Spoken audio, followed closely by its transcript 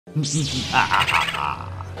It's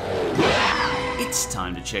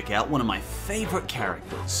time to check out one of my favorite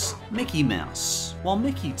characters, Mickey Mouse. While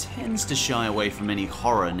Mickey tends to shy away from any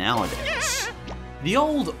horror nowadays, the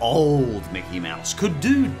old Mickey Mouse could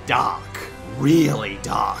do dark, really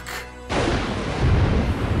dark.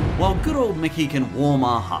 While good old Mickey can warm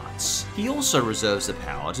our hearts, he also reserves the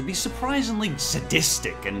power to be surprisingly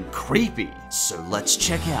sadistic and creepy. So let's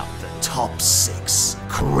check out the top 6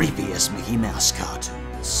 creepiest Mickey Mouse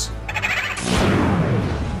cartoons.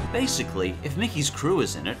 Basically, if Mickey's crew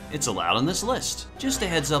is in it, it's allowed on this list. Just a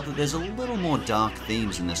heads up that there's a little more dark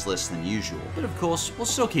themes in this list than usual, but of course, we'll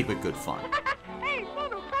still keep it good fun.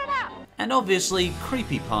 And obviously,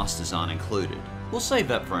 creepypastas aren't included. We'll save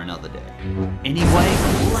that for another day. Anyway,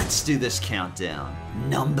 let's do this countdown.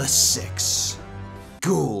 Number 6.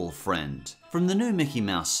 Ghoul Friend, from the new Mickey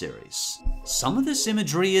Mouse series. Some of this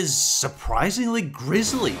imagery is surprisingly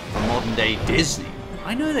grisly for modern day Disney.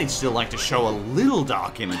 I know they'd still like to show a little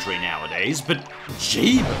dark imagery nowadays, but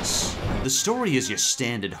jeebus! The story is your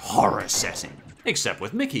standard horror setting, except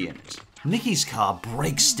with Mickey in it. Mickey's car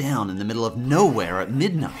breaks down in the middle of nowhere at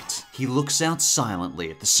midnight. He looks out silently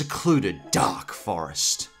at the secluded, dark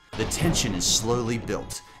forest. The tension is slowly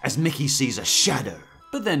built as Mickey sees a shadow,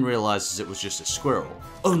 but then realizes it was just a squirrel,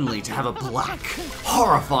 only to have a black,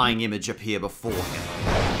 horrifying image appear before him.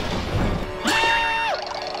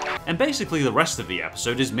 And basically the rest of the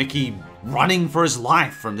episode is Mickey running for his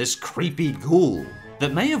life from this creepy ghoul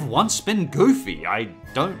that may have once been Goofy. I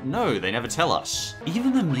don't know, they never tell us.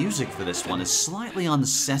 Even the music for this one is slightly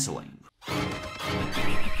unsettling.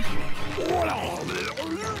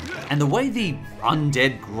 And the way the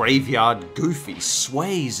undead graveyard Goofy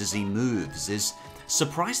sways as he moves is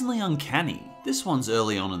surprisingly uncanny. This one's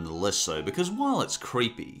early on in the list though, because while it's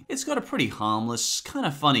creepy, it's got a pretty harmless, kind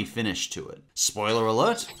of funny finish to it. Spoiler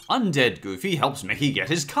alert, undead Goofy helps Mickey get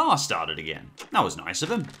his car started again. That was nice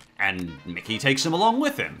of him. And Mickey takes him along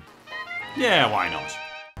with him. Yeah, why not?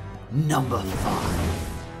 Number 5.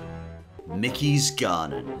 Mickey's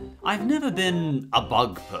Garden. I've never been a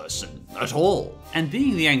bug person at all, and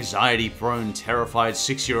being the anxiety-prone, terrified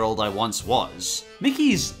 6-year-old I once was,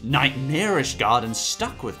 Mickey's nightmarish garden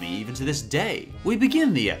stuck with me even to this day. We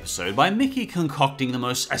begin the episode by Mickey concocting the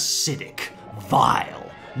most acidic, vile,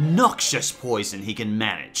 noxious poison he can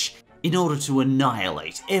manage in order to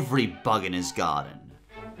annihilate every bug in his garden.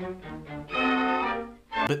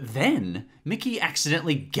 But then, Mickey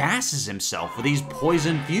accidentally gasses himself with these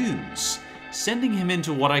poison fumes, sending him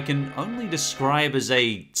into what I can only describe as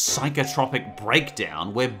a psychotropic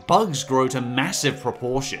breakdown where bugs grow to massive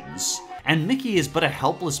proportions, and Mickey is but a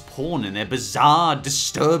helpless pawn in their bizarre,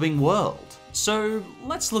 disturbing world. So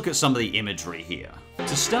let's look at some of the imagery here.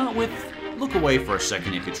 To start with, look away for a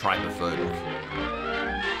second if you're trypophobic.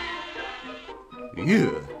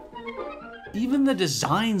 Ew. Even the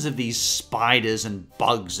designs of these spiders and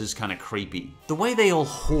bugs is kinda creepy. The way they all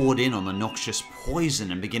hoard in on the noxious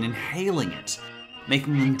poison and begin inhaling it,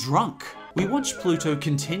 making them drunk. We watch Pluto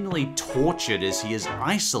continually tortured as he is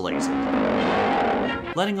isolated,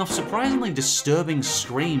 letting off surprisingly disturbing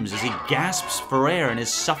screams as he gasps for air in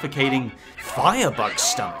his suffocating firebug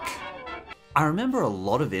stomach. I remember a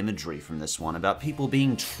lot of imagery from this one about people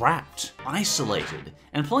being trapped, isolated,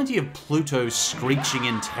 and plenty of Pluto screeching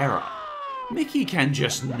in terror. Mickey can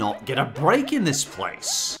just not get a break in this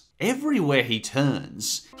place. Everywhere he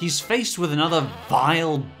turns, he's faced with another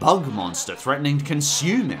vile bug monster threatening to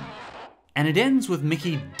consume him. And it ends with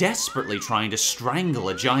Mickey desperately trying to strangle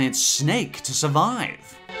a giant snake to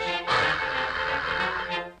survive.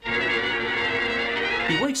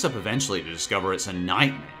 He wakes up eventually to discover it's a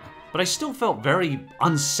nightmare, but I still felt very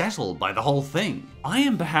unsettled by the whole thing. I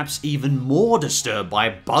am perhaps even more disturbed by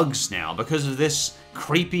bugs now because of this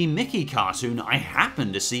creepy Mickey cartoon I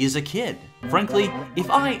happened to see as a kid. Frankly, if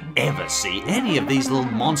I ever see any of these little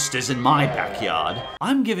monsters in my backyard,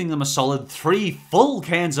 I'm giving them a solid 3 full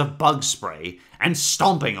cans of bug spray and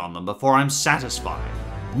stomping on them before I'm satisfied.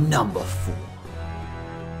 Number 4.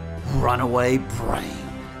 Runaway Brain.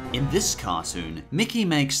 In this cartoon, Mickey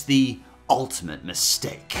makes the ultimate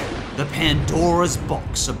mistake. The Pandora's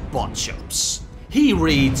box of bot shops. He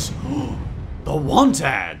reads, the want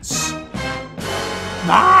ads.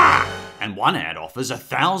 Ah! And one ad offers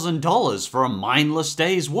 $1,000 for a mindless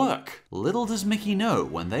day's work. Little does Mickey know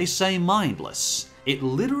when they say mindless, it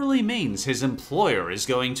literally means his employer is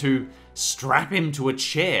going to strap him to a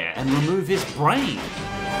chair and remove his brain.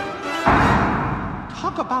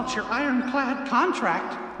 Talk about your ironclad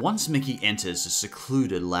contract. Once Mickey enters a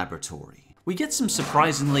secluded laboratory, we get some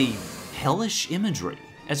surprisingly hellish imagery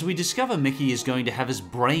as we discover Mickey is going to have his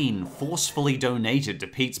brain forcefully donated to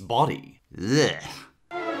Pete's body. Ugh.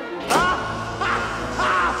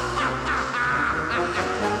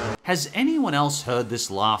 Has anyone else heard this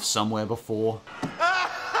laugh somewhere before?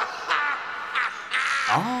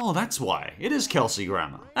 Oh, that's why. It is Kelsey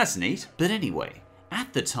Grammer. That's neat. But anyway,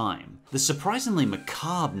 at the time, the surprisingly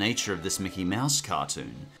macabre nature of this Mickey Mouse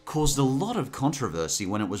cartoon caused a lot of controversy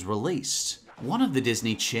when it was released. One of the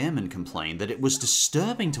Disney chairmen complained that it was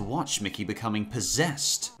disturbing to watch Mickey becoming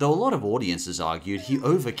possessed, though a lot of audiences argued he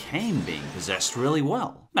overcame being possessed really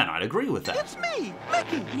well. And I'd agree with that. It's me,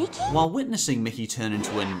 Mickey! Mickey? While witnessing Mickey turn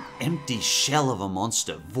into an empty shell of a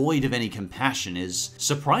monster void of any compassion is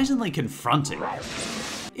surprisingly confronting,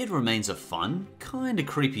 it remains a fun, kinda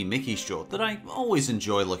creepy Mickey short that I always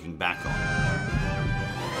enjoy looking back on.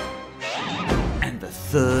 And the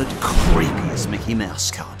third creepiest Mickey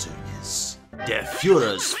Mouse cartoon is Der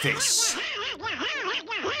Fuhrer's Face.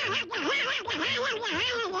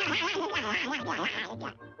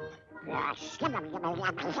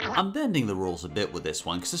 I'm bending the rules a bit with this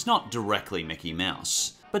one because it's not directly Mickey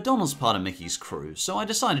Mouse, but Donald's part of Mickey's crew, so I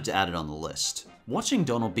decided to add it on the list. Watching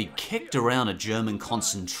Donald be kicked around a German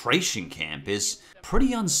concentration camp is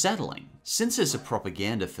pretty unsettling. Since it's a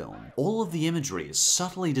propaganda film, all of the imagery is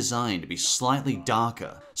subtly designed to be slightly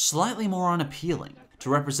darker, slightly more unappealing, to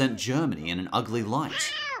represent Germany in an ugly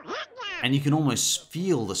light. And you can almost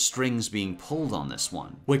feel the strings being pulled on this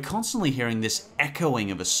one. We're constantly hearing this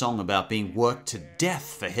echoing of a song about being worked to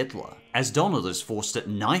death for Hitler, as Donald is forced at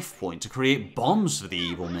knife point to create bombs for the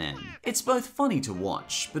evil man. It's both funny to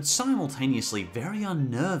watch, but simultaneously very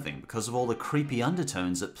unnerving because of all the creepy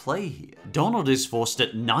undertones at play here. Donald is forced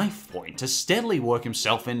at knife point to steadily work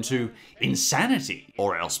himself into insanity,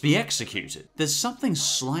 or else be executed. There's something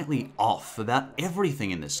slightly off about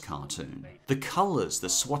everything in this cartoon. The colors, the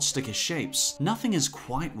swastika shapes, nothing is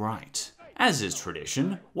quite right. As is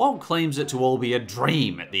tradition, Walt claims it to all be a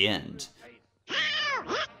dream at the end.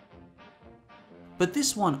 But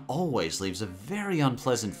this one always leaves a very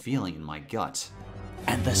unpleasant feeling in my gut.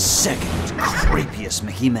 And the second creepiest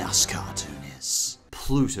Mickey Mouse cartoon is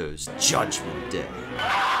Pluto's Judgement Day.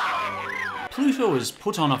 Pluto is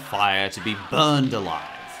put on a fire to be burned alive.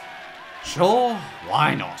 Sure,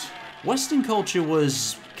 why not? Western culture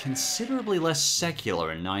was considerably less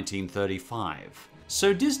secular in 1935.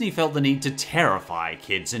 So Disney felt the need to terrify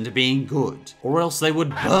kids into being good, or else they would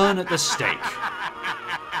burn at the stake.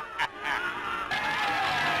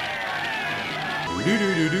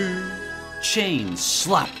 Chains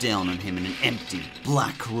slap down on him in an empty,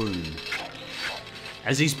 black room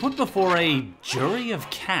as he's put before a jury of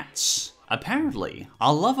cats. Apparently,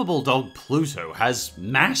 our lovable dog Pluto has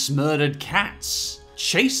mass murdered cats,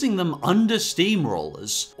 chasing them under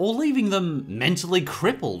steamrollers or leaving them mentally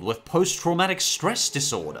crippled with post-traumatic stress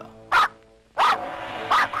disorder.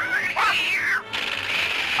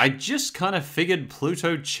 I just kind of figured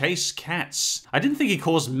Pluto chased cats. I didn't think he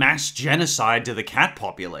caused mass genocide to the cat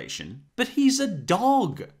population. But he's a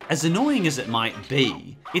dog. As annoying as it might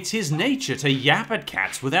be, it's his nature to yap at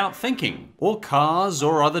cats without thinking. Or cars,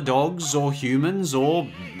 or other dogs, or humans, or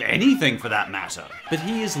anything for that matter. But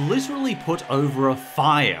he is literally put over a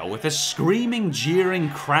fire with a screaming, jeering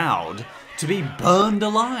crowd to be burned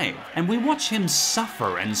alive, and we watch him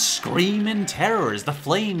suffer and scream in terror as the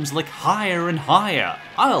flames lick higher and higher.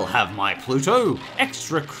 I'll have my Pluto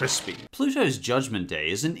extra crispy. Pluto's Judgment Day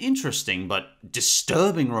is an interesting but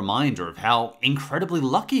disturbing reminder of how incredibly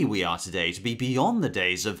lucky we are today to be beyond the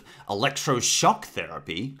days of electroshock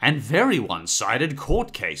therapy and very one-sided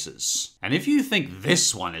court cases. And if you think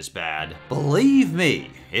this one is bad, believe me,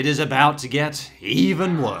 it is about to get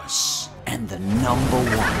even worse. And the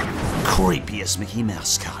 #1 creepiest Mickey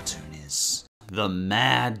Mouse cartoon is The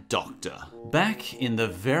Mad Doctor. Back in the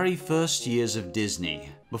very first years of Disney,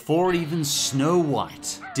 before even Snow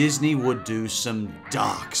White, Disney would do some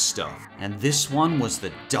dark stuff, and this one was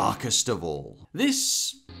the darkest of all.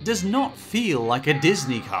 This does not feel like a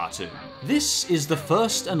Disney cartoon. This is the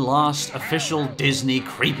first and last official Disney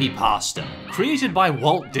creepypasta, created by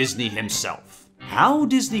Walt Disney himself. How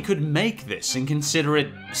Disney could make this and consider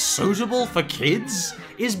it suitable for kids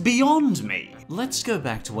is beyond me. Let's go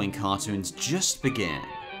back to when cartoons just began,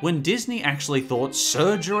 when Disney actually thought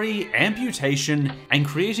surgery, amputation, and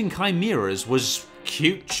creating chimeras was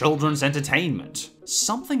cute children's entertainment.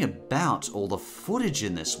 Something about all the footage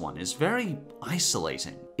in this one is very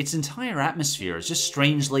isolating. Its entire atmosphere is just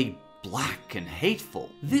strangely black and hateful.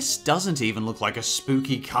 This doesn't even look like a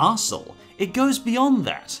spooky castle. It goes beyond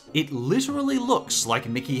that. It literally looks like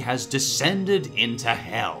Mickey has descended into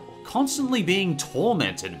hell, constantly being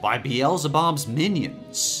tormented by Beelzebub's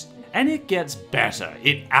minions. And it gets better.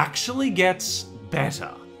 It actually gets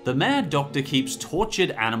better. The Mad Doctor keeps tortured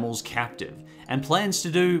animals captive and plans to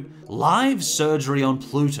do live surgery on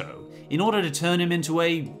Pluto in order to turn him into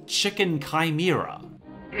a chicken chimera.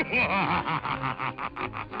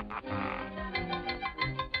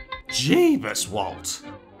 Jeebus, Walt!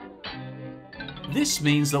 This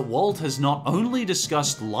means that Walt has not only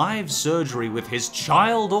discussed live surgery with his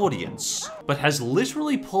child audience, but has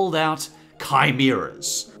literally pulled out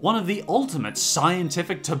chimeras, one of the ultimate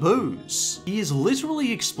scientific taboos. He is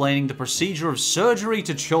literally explaining the procedure of surgery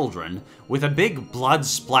to children with a big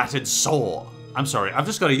blood-splattered saw. I'm sorry, I've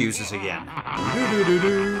just got to use this again.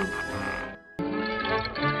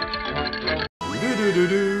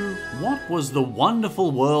 What was the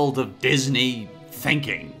wonderful world of Disney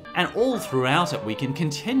thinking? And all throughout it, we can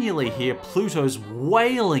continually hear Pluto's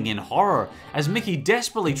wailing in horror as Mickey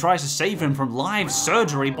desperately tries to save him from live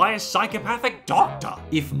surgery by a psychopathic doctor.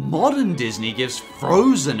 If modern Disney gives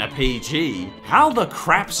Frozen a PG, how the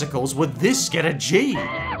crapsicles would this get a G?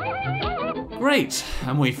 Great,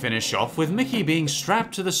 and we finish off with Mickey being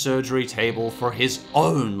strapped to the surgery table for his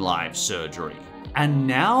own live surgery. And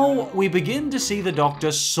now we begin to see the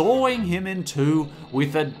doctor sawing him in two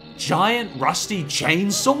with a giant rusty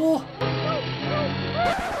chainsaw?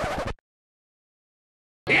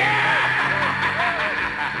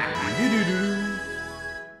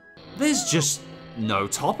 There's just no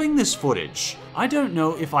topping this footage. I don't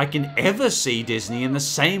know if I can ever see Disney in the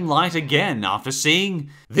same light again after seeing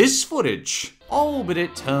this footage. Oh, but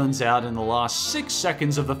it turns out in the last 6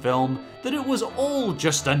 seconds of the film that it was all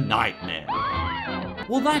just a nightmare.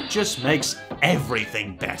 Well, that just makes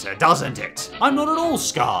everything better, doesn't it? I'm not at all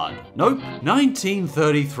scarred. Nope.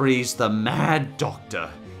 1933's The Mad Doctor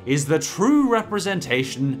is the true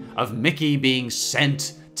representation of Mickey being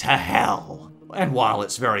sent to hell. And while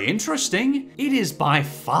it's very interesting, it is by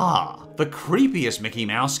far the creepiest Mickey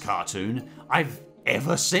Mouse cartoon I've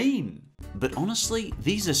ever seen. But honestly,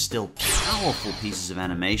 these are still powerful pieces of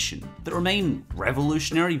animation that remain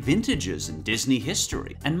revolutionary vintages in Disney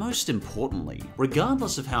history. And most importantly,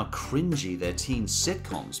 regardless of how cringy their teen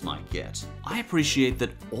sitcoms might get, I appreciate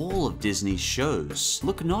that all of Disney's shows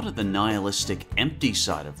look not at the nihilistic, empty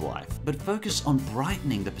side of life, but focus on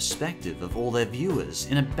brightening the perspective of all their viewers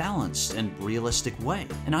in a balanced and realistic way.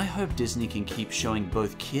 And I hope Disney can keep showing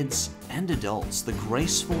both kids and adults the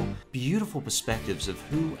graceful, beautiful perspectives of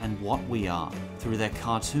who and what we are through their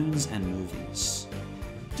cartoons and movies.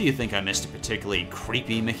 Do you think I missed a particularly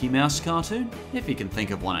creepy Mickey Mouse cartoon? If you can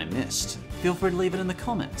think of one I missed, feel free to leave it in the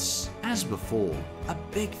comments. As before, a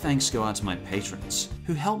big thanks go out to my patrons,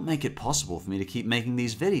 who help make it possible for me to keep making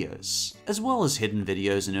these videos, as well as hidden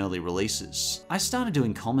videos and early releases. I started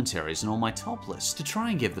doing commentaries on all my top lists to try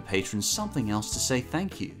and give the patrons something else to say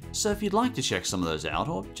thank you. So if you'd like to check some of those out,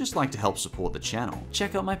 or just like to help support the channel,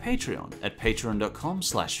 check out my Patreon at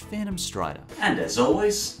patreon.com/PhantomStrider. And as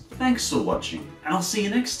always, thanks for watching, and I'll see you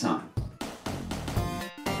next time.